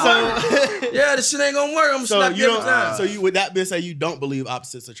not gonna work. Yeah, this shit ain't gonna work. I'm gonna slap you every time. So you, with that bitch, say you don't believe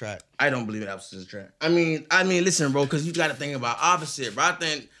opposites attract. I don't believe opposites attract. I mean, listen, bro, because you got to think about opposite, bro. I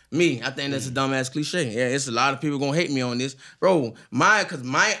think that's a dumbass cliche. Yeah, it's a lot of people gonna hate me on this, bro. My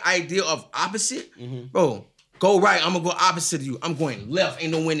idea of opposite, bro. Go right, I'm gonna go opposite of you. I'm going left.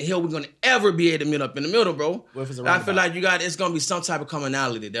 Ain't no way in the hell we're gonna ever be able to meet up in the middle, bro. What if it's I feel like it's gonna be some type of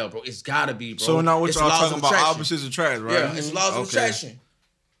commonality there, bro. It's gotta be, bro. So now what y'all talking about opposites attract, right? Yeah, it's laws of attraction.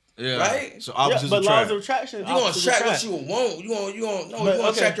 Yeah. Right? So opposites attract. But laws of attraction. You gonna attract what you want. You gonna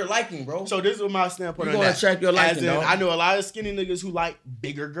attract your liking, bro. So this is my standpoint on that. You gonna attract your liking, dog. I know a lot of skinny niggas who like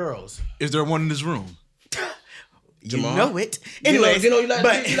bigger girls. Is there one in this room? You know it. Anyway, you like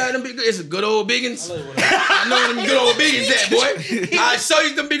them big. It's a good old biggins. I know them good old biggins, that boy. I show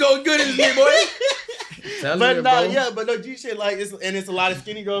you them big old goodies, big boy. But you said like it's a lot of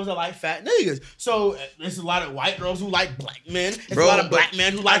skinny girls that like fat niggas. So it's a lot of white girls who like black men. It's a lot of black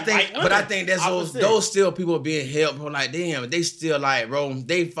men who like white women. But I think that's those still people being helped, bro. Like damn, they still like, bro.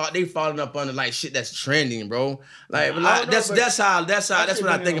 They falling up under like shit that's trending, bro. Like that's what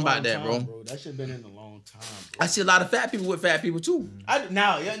I think about that, bro. That shit been in a long time. Bro. I see a lot of fat people with fat people too. True.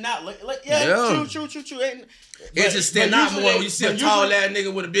 It's just still not more. You see a tall ass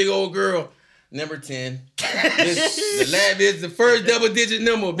nigga with a big old girl. Number 10. The lab is the first double digit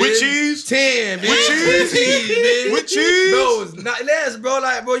number, bitch. With cheese? 10, bitch. With cheese, bitch. With cheese? Bro, it's not less, bro.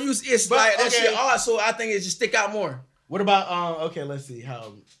 Like, bro, it's but, like that shit hard, so I think it just stick out more. What about let's see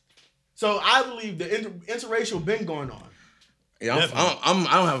how. So I believe the interracial been going on. Yeah, I don't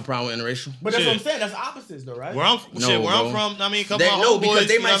have a problem with interracial. But that's what I'm saying. That's opposites, though, right? Where I'm from, I mean, come on, because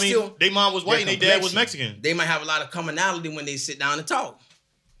they might still. Their mom was white and their dad was Mexican. They might have a lot of commonality when they sit down and talk.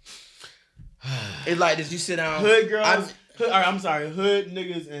 It's like this. You sit down. Hood girls. Hood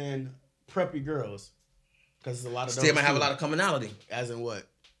niggas and preppy girls. Because it's a lot of still might have a lot of commonality. As in what?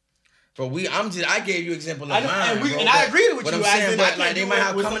 But I gave you an example of mine, and I agree with you. I'm saying, but like they might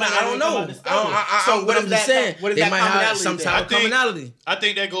have commonality. I don't know. So what I'm just saying, they might have some type of commonality. I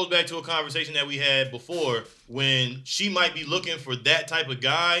think that goes back to a conversation that we had before when she might be looking for that type of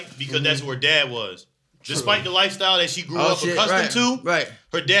guy because that's who her dad was. True. Despite the lifestyle that she grew up accustomed to,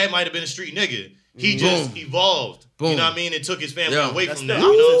 her dad might have been a street nigga. He just evolved. You know what I mean? And took his family away from that. You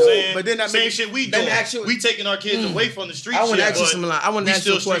know what I'm saying? But then that same shit we doing. We taking our kids away from the street shit. I want to ask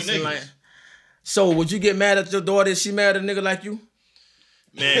you a question. Like, so would you get mad at your daughter if she married a nigga like you?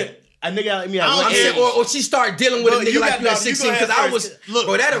 Man. A nigga like me. Or she start dealing with a nigga like you at 16? Because I was,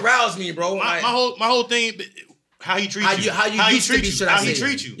 bro, that aroused me, bro. My whole thing, how he treats you. How he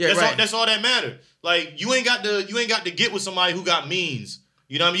treats you. That's all that matters. Like you ain't got to get with somebody who got means.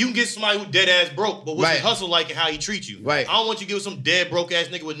 You know what I mean? You can get somebody who dead ass broke, but what's his hustle like and how he treats you? Right. I don't want you to get with some dead broke ass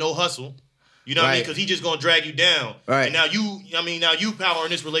nigga with no hustle. You know what I mean? Because he just gonna drag you down. Right. And now you powering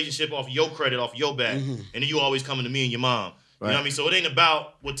this relationship off your credit, off your back, and then you always coming to me and your mom. You know what I mean? So it ain't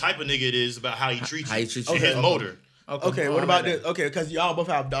about what type of nigga it is, about how he treats you. How he treats you. His motor. Okay, what about this? Okay, because y'all both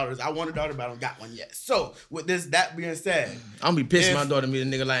have daughters. I want a daughter, but I don't got one yet. So, with that being said, I'm gonna be pissed my daughter meet a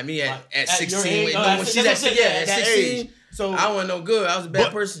nigga like me at 16. When she's at 16, so I wasn't no good. I was a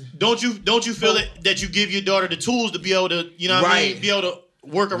bad person. Don't you feel that you give your daughter the tools to be able to, you know what I mean, be able to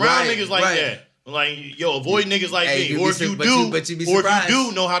work around niggas like that? Like, yo, avoid niggas like me. Or if you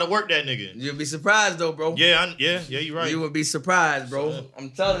do, know how to work that nigga. You'll be surprised though, bro. Yeah, you're right. You would be surprised, bro. I'm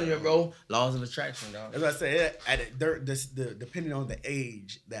telling you, bro. Laws of attraction, dog. As I said, depending on the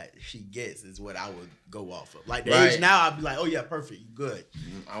age that she gets is what I would go off of. Like the age now, I'd be like, oh yeah, perfect, you good.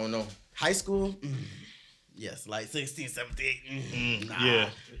 I don't know. High school, yes, like 16, 17. Nah. Yeah.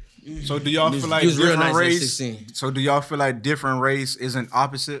 So do y'all feel like different race? So do y'all feel like different race isn't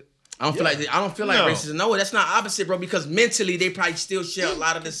opposite? I don't feel like racism. No, that's not opposite, bro. Because mentally, they probably still share a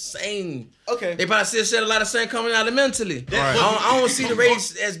lot of the same. Okay. They probably still share a lot of the same commonality mentally. I don't see the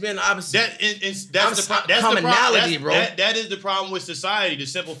race as being the opposite. That's commonality, bro. That is the problem with society. The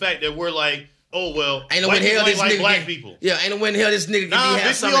simple fact that we're like, oh well, ain't no way hell this like nigga black people. Yeah, ain't no way hell this nigga can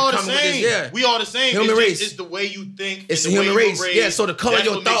have something in common with this. Yeah, we all the same. Human race. It's the way you think. It's the human race. Yeah, so the color of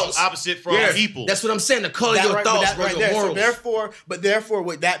your thoughts opposite from people. That's what I'm saying. The color of your thoughts, bro. So therefore,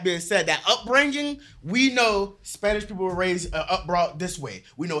 with that being said, that upbringing, we know Spanish people were raised upbrought this way.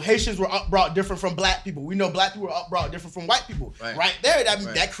 We know Haitians were upbrought different from black people. We know black people were upbrought different from white people. Right there,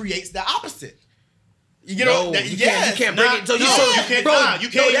 that creates the opposite. You can't break it. So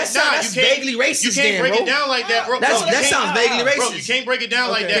that's vaguely racist. You can't break it down like that, bro. That sounds vaguely racist. Bro, you can't break it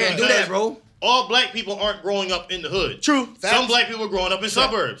down like that. Can't do that, bro. All black people aren't growing up in the hood. True. Some black people are growing up in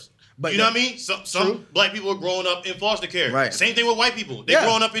suburbs. But you know what I mean? Some black people are growing up in foster care. Right. Same thing with white people. They're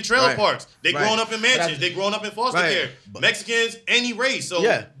growing up in trailer parks. They're growing up in mansions. They're growing up in foster care. Mexicans, any race. So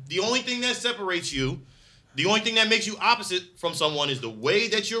the only thing that separates you, the only thing that makes you opposite from someone is the way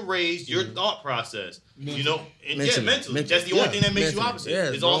that you're raised, your thought process. You know, mentally. That's the only thing that makes you opposite.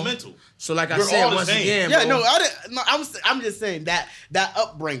 It's all mental. So like I said, once again, bro, I'm just saying that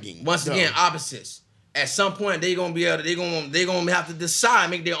upbringing. Once again, opposites. At some point, they're gonna have to decide,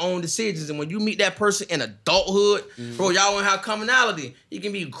 make their own decisions. And when you meet that person in adulthood, bro, y'all won't have commonality. You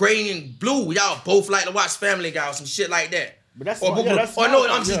can be gray and blue. Y'all both like to watch Family Guy or some shit like that. But that's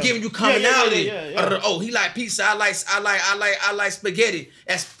I'm just giving you commonality. Oh, he like pizza. I like spaghetti.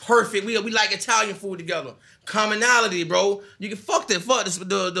 That's perfect. We like Italian food together. Commonality, bro. You can fuck this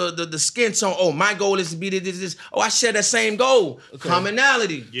the skin tone. Oh, my goal is to be this. Oh, I share that same goal. Okay.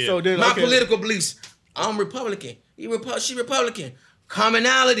 Commonality. Yeah. So my political beliefs. I'm Republican. She Republican.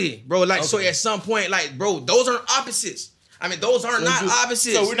 Commonality, bro. Like so, at some point, like, bro, those aren't opposites. I mean, those are not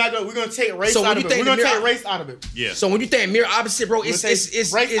opposites. So we're gonna take race out of it. We're gonna take race out of it. Yeah. So when you think mirror opposite, bro, it's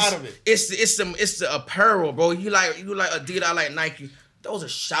race out of it. It's the apparel, bro. You like Adidas, I like Nike. Those are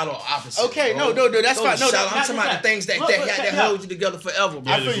shallow opposites. Okay, bro. no, that's fine. No, I'm talking about the things that hold you together forever,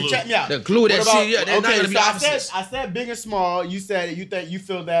 bro. I feel you. Check me out. The glue that shit. They're not gonna be opposites. I said big and small. You said you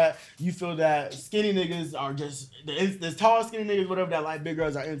feel that skinny niggas are just the tall skinny niggas, whatever, that like big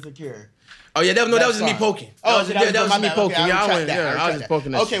girls are insecure. Oh yeah, that was just me poking. That was me poking. I was just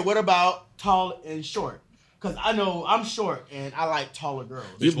poking. Okay, what about tall and short? Because I know I'm short and I like taller girls.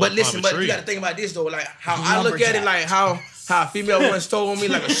 But listen, you got to think about this though. Like how I look at it, like how a female once told me,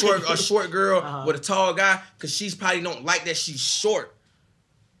 like a short girl with a tall guy, because she's probably don't like that she's short.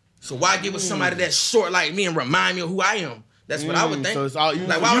 So why get with somebody that's short like me and remind me of who I am? That's what I would think. So it's all,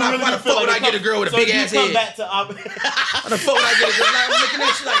 why the fuck would I get a girl with a big ass head? Why the fuck would I get a girl? Like, I'm looking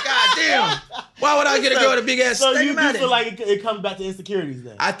at you like, God damn. Why would I get a girl with a big ass? So you feel like it comes back to insecurities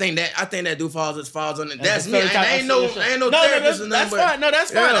then? I think that dude falls on it. That's me. Ain't no therapist or nothing. That's fine. No,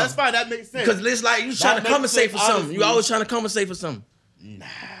 that's fine. That's fine. That makes sense. Because it's like you trying to compensate for something. You always trying to compensate for something. Nah.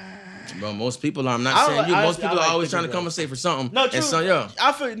 Bro, most people are. I'm not saying you. Most people are always trying to compensate for something. No, true.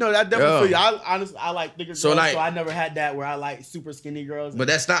 I feel I definitely feel you. I like thicker girls, so I never had that where I like super skinny girls. But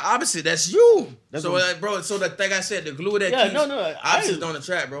that's not opposite. That's you. Bro. So the thing I said, the glue that keeps opposites on the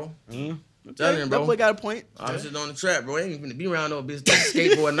track, bro. Mm-hmm. I'm telling you, bro. That boy got a point. Opposites on the track, bro. Ain't gonna be around no bitch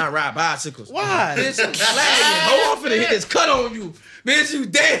skateboard and not ride bicycles. Why? Bitch, I'm flagging. I'm finna hit this cut on you. Bitch, you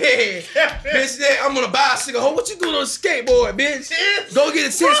dead. Bitch, dead. I'm on a bicycle. What you doing on a skateboard, bitch? Go get a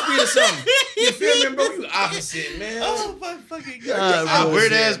 10-speed or something. You feel me, bro? You opposite, man. Oh, my fucking God.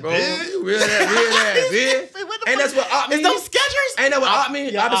 Weird ass, bro. You weird ass, bitch. Ain't that's what op mean? Is those Skechers? Ain't that what op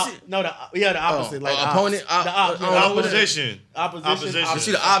mean? Opposite? No, the opposite. Like opponent. Opposition. You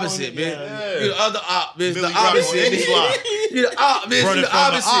see the opposite, bitch. You the other op, bitch. The opposite. You the op, bitch. You the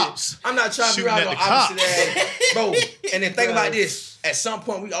opposite. I'm not trying to be around no opposite ass, bro. And then think about this. At some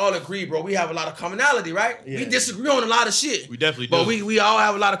point, we all agree, bro. We have a lot of commonality, right? Yeah. We disagree on a lot of shit. We definitely do. But we all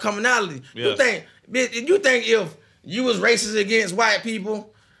have a lot of commonality. Yeah. You think if you was racist against white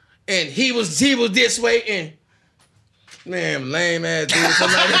people and he was this way and Man, lame ass dude. You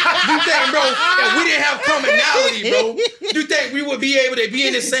think, bro, if we didn't have commonality, bro, you think we would be able to be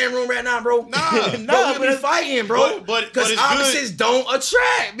in the same room right now, bro? Nah, we'd be fighting, bro. Because opposites don't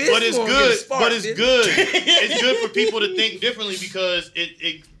attract, bitch. But it's good. It's good for people to think differently because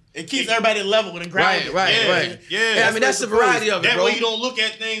it keeps everybody level and grounded. Right. Yeah, I mean, that's the variety of it, that bro. way you don't look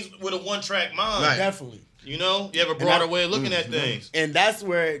at things with a one-track mind. Right. Definitely. You know, you have a broader way of looking at things. And that's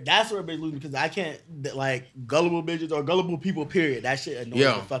where it be losing because I can't, like, gullible bitches or gullible people, period. That shit annoys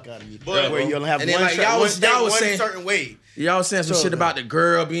the fuck out of me. But where you don't have y'all was saying, certain way. Y'all was saying some shit about the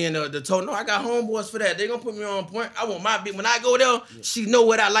girl being the toe. No, I got homeboys for that. They gonna put me on point. I want my bitch. When I go there, she know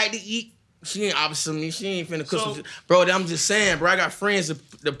what I like to eat. She ain't opposite me. She ain't finna cook some shit. Bro, I'm just saying, bro, I got friends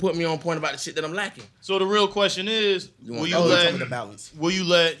that put me on point about the shit that I'm lacking. So the real question is, will you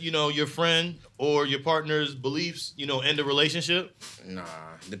let, your friend or your partner's beliefs, end the relationship? Nah,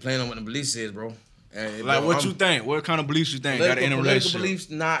 depending on what the beliefs is, bro. Like, what you think? What kind of beliefs you think got to end a relationship? Beliefs,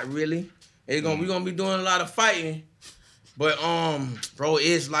 not really. We gonna be doing a lot of fighting, but bro,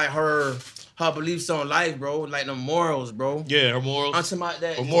 it's like her beliefs on life, bro, like the morals, bro. Yeah, her morals. I'm talking about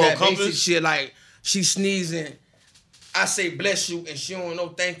that moral compass basic shit, like she sneezing, I say bless you, and she don't know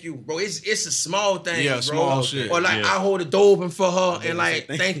thank you, bro. It's a small thing, bro. Small shit. Or like I hold the door open for her and like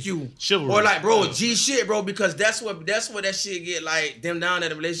thank you. Chivalry. Or like, bro, G shit, bro, because that's what that shit get like them down at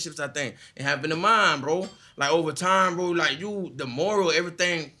the relationships, I think, and have in mind, bro. Like over time, bro, like the moral,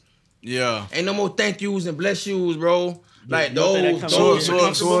 everything. Yeah. Ain't no more thank yous and bless yous, bro. Like those.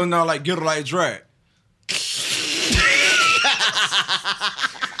 So now like get her like drag.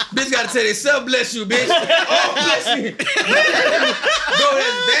 Bitch gotta tell themselves bless you, bitch. Oh, bless me. Bro,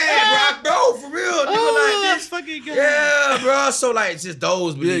 that's bad, bro. For real, nigga, like this. Fucking good. Yeah, bro. So like just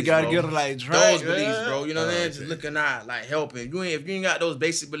those beliefs. You gotta get her like drag. Those beliefs, bro. You know what I'm saying? Just looking out, like helping. If you ain't got those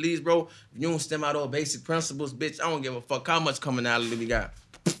basic beliefs, bro, if you don't stem out those basic principles, bitch, I don't give a fuck how much commonality we got.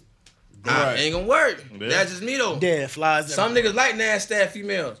 Ain't gonna work. Yeah. That's just me though. Yeah, flies. Some niggas like nasty ass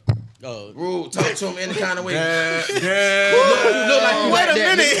females. Rude, talk to them any kind of way. Yeah. You look like you Wait like a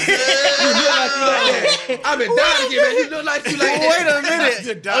that. minute. You look like you like that. I've been dying to get man. You look like you like that. Wait a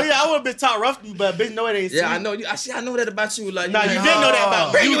minute. Oh yeah, I would have been taught rough to you, but bitch, no, it ain't. Yeah, I know you. I know that about you. Like, nah, you didn't know that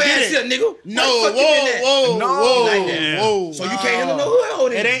about me. Bring your ass here, nigga. No, whoa. So you can't handle no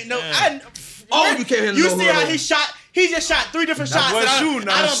hood. It ain't no. You can't handle no hood. You see how he shot? He just shot 3 different shots. I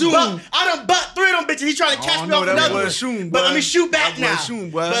done butt 3 of them bitches. He trying to catch me off another one. But let me shoot back now.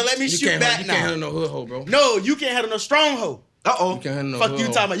 You can't handle no hood hoe, bro. No, you can't handle no strong hoe. You can't handle no fuck you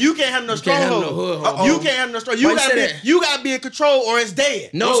talking about. You can't handle no strong hoe. You can't handle no strong. You gotta be in control or it's dead.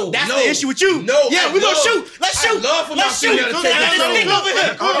 No, that's the issue with you. No, yeah, we gonna shoot. Let's shoot. Let's shoot.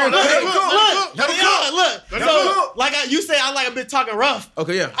 Look. So like you say, I like a bit talking rough.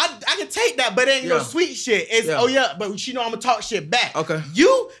 Okay, yeah. I can take that, but it ain't no sweet shit. It's but she know I'm gonna talk shit back. Okay.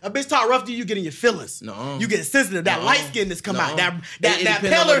 You a bitch talk rough to you, get in your feelings. No. You get sensitive. That light skin that's come out. That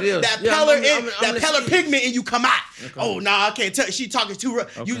paler pigment in you come out. Oh nah. I can't tell. She talking too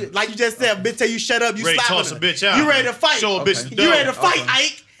rough. Okay. You like you just said, bitch. Tell you shut up. You ready slapping toss her. A bitch out. You ready to fight? Show a bitch. You ready to fight,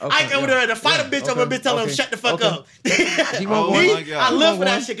 Ike? Okay, Ike over there to fight a bitch over a bitch. Tell him shut the fuck up. I live for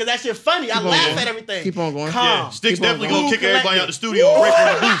that shit because that shit funny. I laugh at everything. Keep on going. Yeah. Sticks definitely gonna kick everybody out the studio and rape her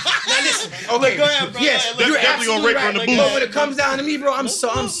in the booth. Now listen. Okay, go ahead, bro. Yes, you're definitely gonna rape her in the booth. But when it comes down to me, bro, I'm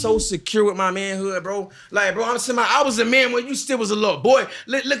so secure with my manhood, bro. Like, bro, I was a man when you still was a little boy.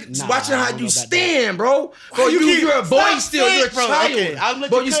 Look, watching how you stand, bro. Bro, you're a boy still. You're a child.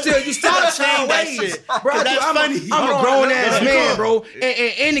 Bro, you still got child ways. Bro, I'm a grown ass man, bro.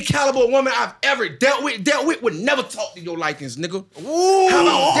 And any caliber of woman I've ever dealt with would never talk to your likings, nigga. Ooh. How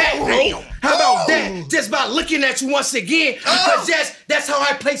about that, bro? How about that? Just by looking at you once again, because that's how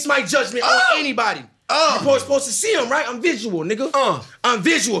I place my judgment on anybody. You're supposed to see them, right? I'm visual, nigga. I'm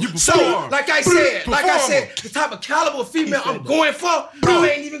visual. So, like I said, the type of caliber of female I'm going for, you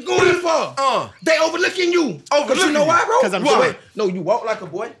ain't even going for. They overlooking you. Because you know why, bro? Because I'm doing. No, you walk like a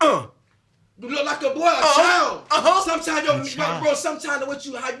boy. You look like a boy, a child. Sometimes, bro, sometimes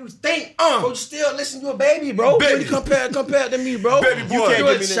how you think, bro, you still listen to a baby, bro. Baby. When you compare to me, bro. Baby boy.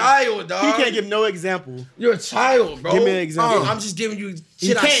 You're a child, dog. He can't give no example. You're a child, bro. Give me an example. I'm just giving you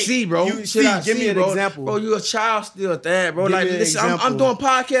shit I see, bro. Give me an example. Bro, you a child still at that, bro. Like, listen, I'm doing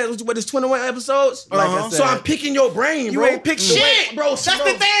podcasts with this 21 episodes. So I'm picking your brain, bro. You ain't pick shit, bro. That's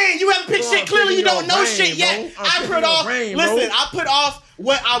the thing. You haven't picked shit. Clearly, you don't know shit yet. I put off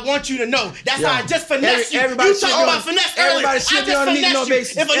what I want you to know. That's how I just finesse you. You talking about finesse earlier. I just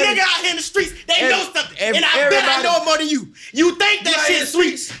finesse you. If a nigga out here in the streets, they know something. And I bet I know more than you. You think that shit's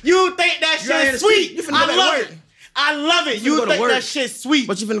sweet. You think that shit's sweet. I love it.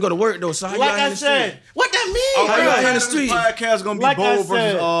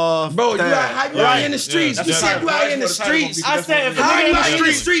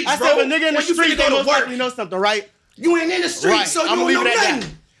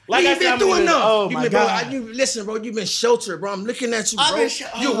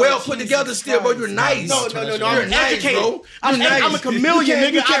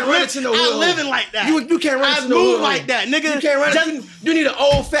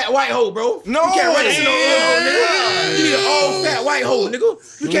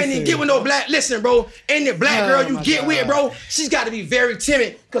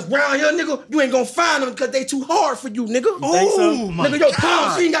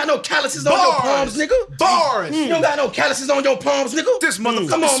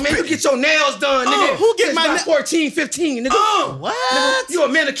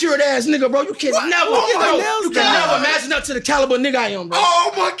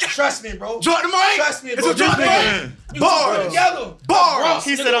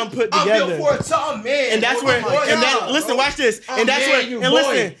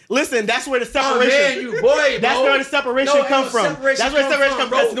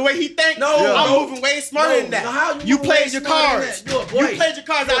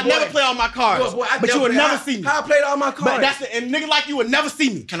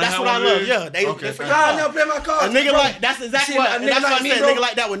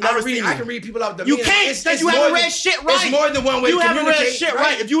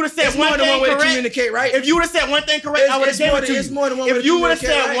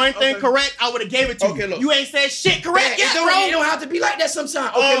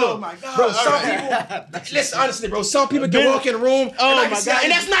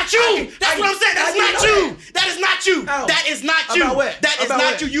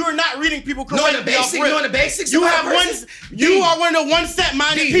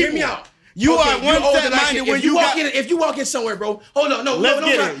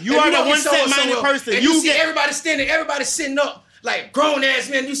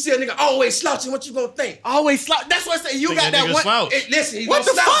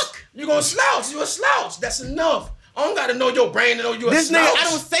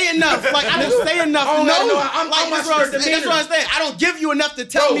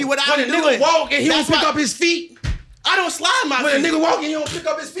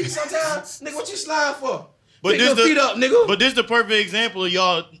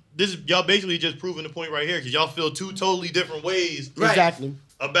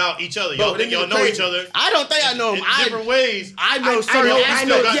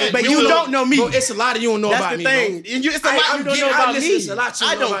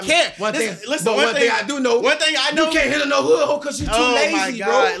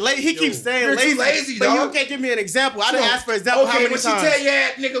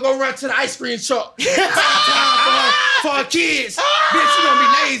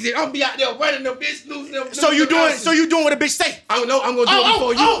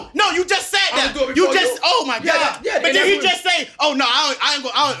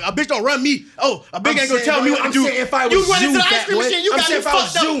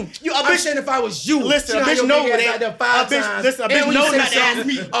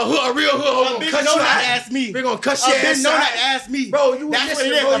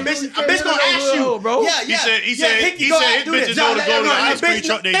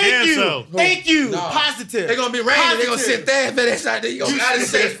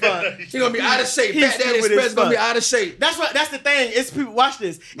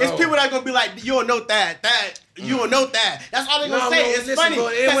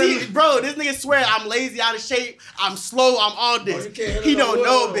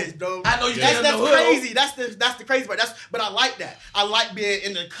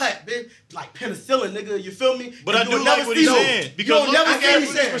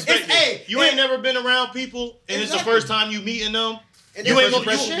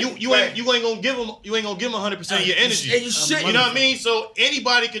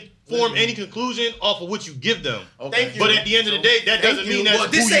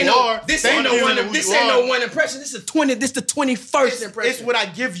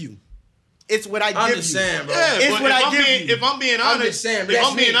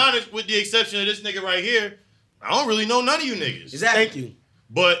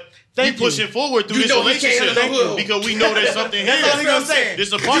 relationship because we know there's something here. That's all I'm saying.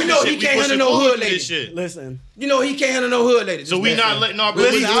 This a partnership. He can't handle no hood lady. Shit. Listen. You know he can't handle no hood lady. So we not letting our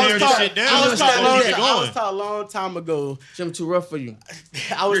brothers tear this shit down. I was taught a long time ago. I'm too rough for you.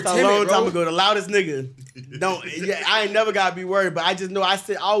 I was taught a long time ago. The loudest nigga. I ain't never gotta be worried, but I just know I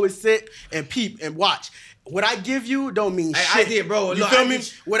always sit and peep and watch. what I give you don't mean shit. I did, bro. You feel me?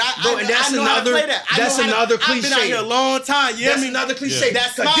 What and that's another. That's another cliche. I've been out here a long time. You hear me? That's another cliche.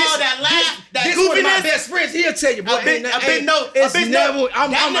 That smile, that laugh, that goofiness. This one of my best friends. He'll tell you, bro. I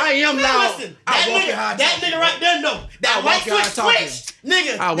am loud. Listen, that nigga right there know. That light switch switched.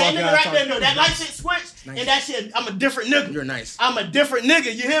 Nigga, that nigga right there know. That light shit switched, and that shit, I'm a different nigga. You're nice. I'm a different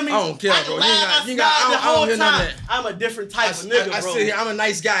nigga. You hear me? I don't care, bro. I don't hear none of that. I'm a different type of nigga, bro. I sit here. I'm a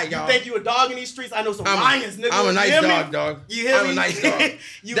nice guy, y'all. You think you a dog in these streets? I know some lions, nigga. I'm a nice dog. You hear me? I'm a nice dog.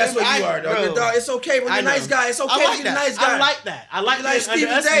 That's what you are, dog. Dog. It's okay, bro. You're a nice guy. It's okay to be a nice guy. I like that. I like like Stevie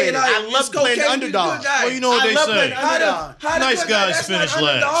J. I love playing the underdog. Well, you know what they say. Nice guys finish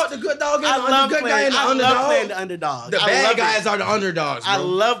last. The good dog is the good guy in the underdog. I love playing the underdog. The bad guys are the underdogs, bro. I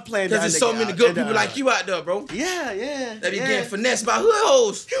love playing the underdog. Because there's so many good people like you out there, bro. Yeah. They be getting finessed by hood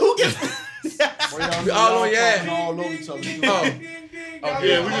hoes. Who gets We all on your ass. All over each other.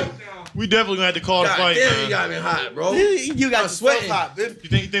 Yeah, we definitely gonna have to call the fight, man. You got me hot, bro. You got sweating. Hot, you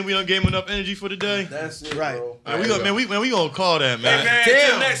think we done gave him enough energy for the day? That's it, right. bro. We gonna call that, man. Hey, man,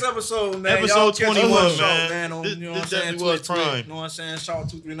 till next episode, man. Episode 21, man. On, this you know what I'm saying? was prime. You know what I'm saying? Shaw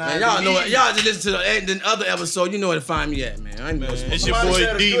 239. Man, y'all know it. Y'all just listen to the other episode. You know where to find me at, man. I ain't it's your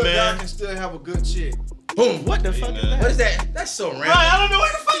boy D, man. Can still have a good chick. Boom. What the fuck is that? What is that? That's so random. Right, I don't know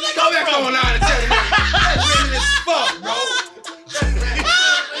where the fuck that Go back online and tell me. That's random as fuck, bro.